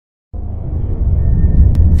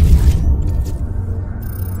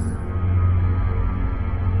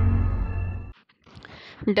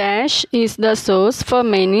Dash is the source for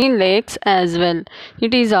many lakes as well.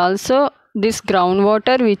 It is also this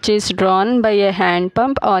groundwater which is drawn by a hand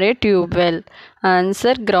pump or a tube well.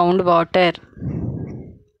 Answer groundwater.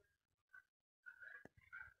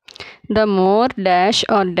 The more dash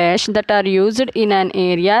or dash that are used in an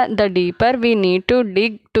area, the deeper we need to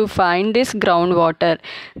dig to find this groundwater.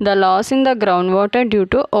 The loss in the groundwater due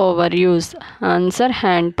to overuse. Answer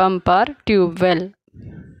hand pump or tube well.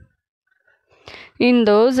 In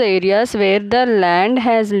those areas where the land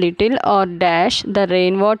has little or dash, the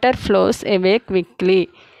rainwater flows away quickly.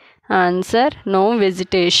 Answer no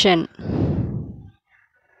vegetation.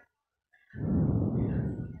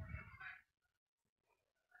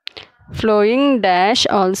 Flowing dash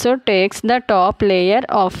also takes the top layer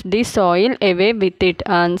of the soil away with it.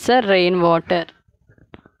 Answer rainwater.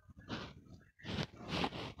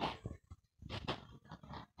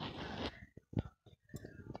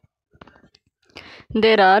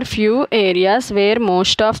 There are few areas where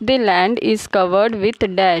most of the land is covered with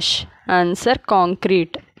dash. Answer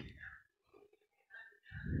concrete.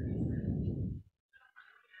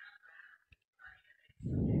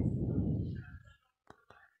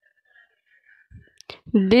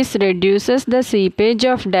 This reduces the seepage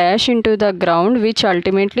of dash into the ground, which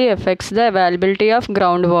ultimately affects the availability of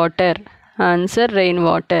groundwater. Answer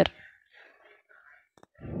rainwater.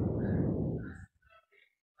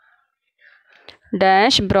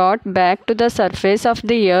 Dash brought back to the surface of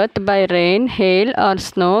the earth by rain, hail or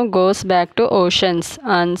snow goes back to oceans.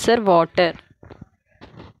 Answer water.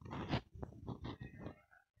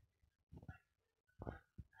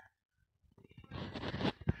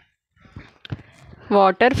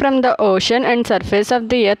 Water from the ocean and surface of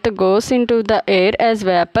the earth goes into the air as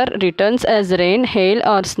vapor, returns as rain, hail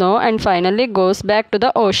or snow, and finally goes back to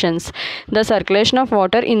the oceans. The circulation of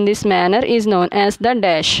water in this manner is known as the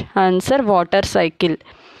dash. Answer water cycle.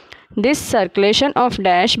 This circulation of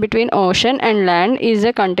dash between ocean and land is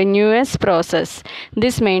a continuous process.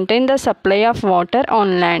 This maintains the supply of water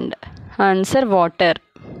on land. Answer water.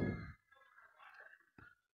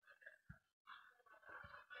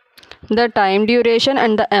 The time duration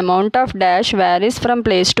and the amount of dash varies from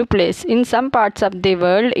place to place. In some parts of the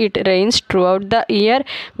world, it rains throughout the year,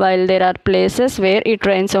 while there are places where it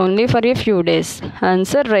rains only for a few days.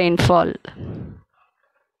 Answer rainfall.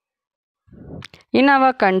 In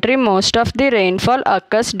our country, most of the rainfall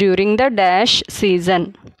occurs during the dash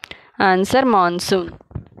season. Answer monsoon.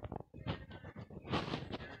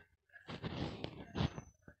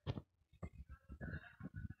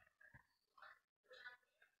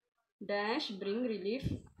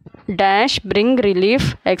 Dash bring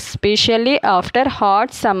relief especially after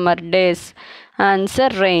hot summer days. Answer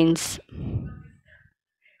rains.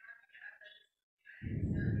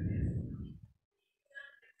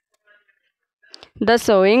 The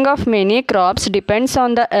sowing of many crops depends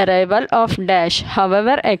on the arrival of dash.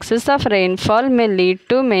 However, excess of rainfall may lead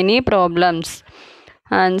to many problems.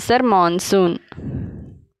 Answer monsoon.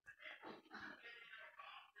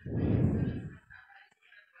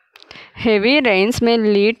 Heavy rains may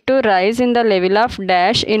lead to rise in the level of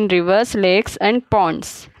dash in rivers, lakes and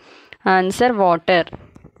ponds. Answer water.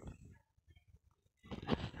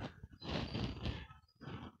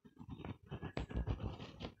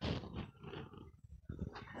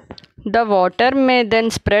 The water may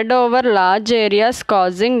then spread over large areas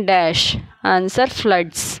causing dash. Answer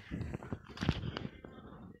floods.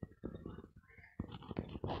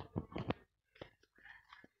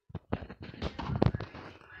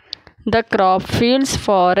 The crop fields,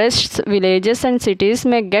 forests, villages and cities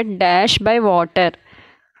may get dashed by water.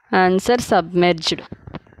 Answer submerged.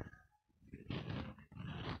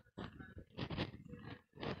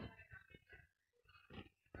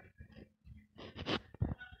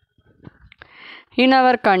 In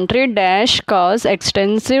our country, dash cause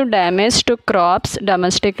extensive damage to crops,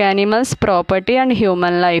 domestic animals, property and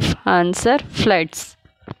human life. Answer floods.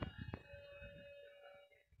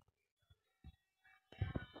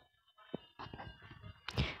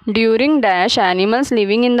 During dash, animals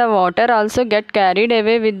living in the water also get carried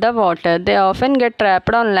away with the water. They often get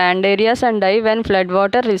trapped on land areas and die when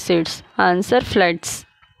floodwater recedes. Answer floods.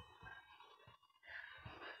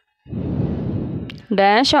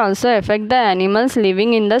 Dash also affect the animals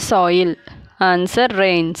living in the soil. Answer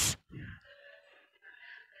rains.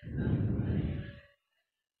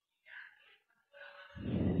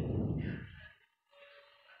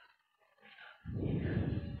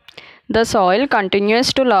 The soil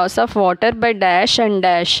continues to loss of water by dash and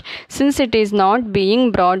dash. Since it is not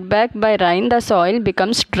being brought back by rain, the soil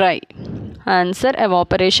becomes dry. Answer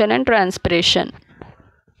evaporation and transpiration.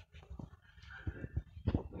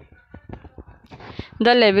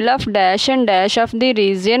 The level of dash and dash of the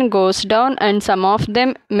region goes down and some of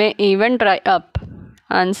them may even dry up.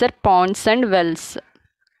 Answer: ponds and wells.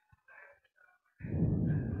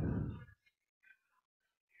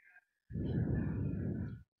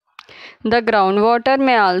 The groundwater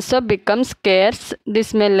may also become scarce.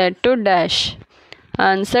 This may lead to dash.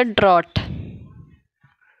 Answer: drought.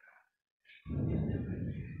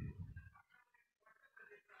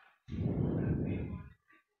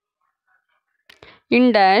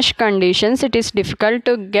 In dash conditions, it is difficult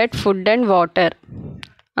to get food and water.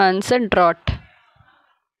 Answer: drought.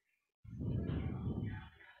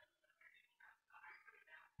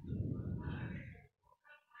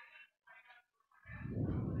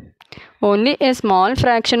 Only a small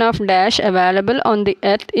fraction of dash available on the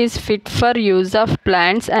earth is fit for use of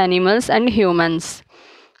plants, animals, and humans.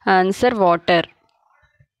 Answer: water.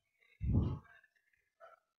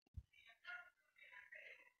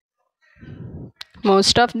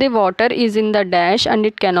 Most of the water is in the dash and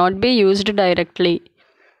it cannot be used directly.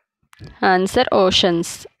 Answer: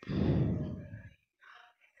 oceans.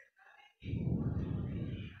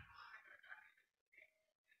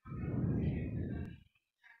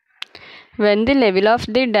 When the level of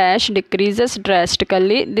the dash decreases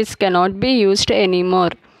drastically, this cannot be used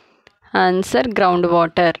anymore. Answer: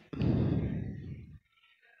 groundwater.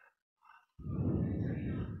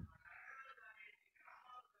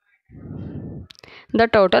 The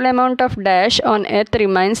total amount of dash on earth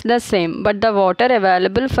remains the same, but the water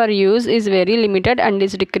available for use is very limited and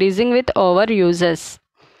is decreasing with overuses.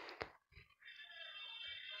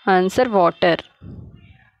 Answer: water.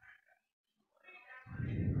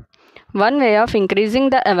 One way of increasing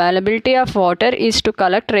the availability of water is to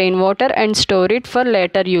collect rainwater and store it for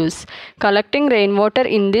later use. Collecting rainwater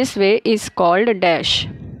in this way is called dash.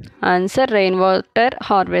 Answer: rainwater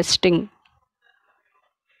harvesting.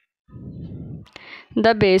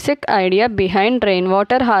 The basic idea behind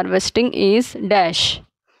rainwater harvesting is dash.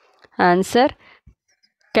 Answer: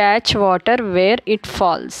 catch water where it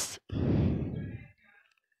falls.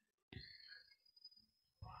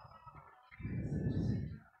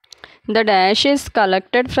 The dash is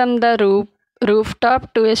collected from the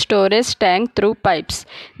rooftop to a storage tank through pipes.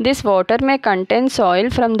 This water may contain soil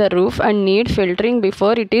from the roof and need filtering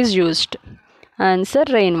before it is used. Answer: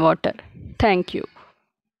 rainwater. Thank you.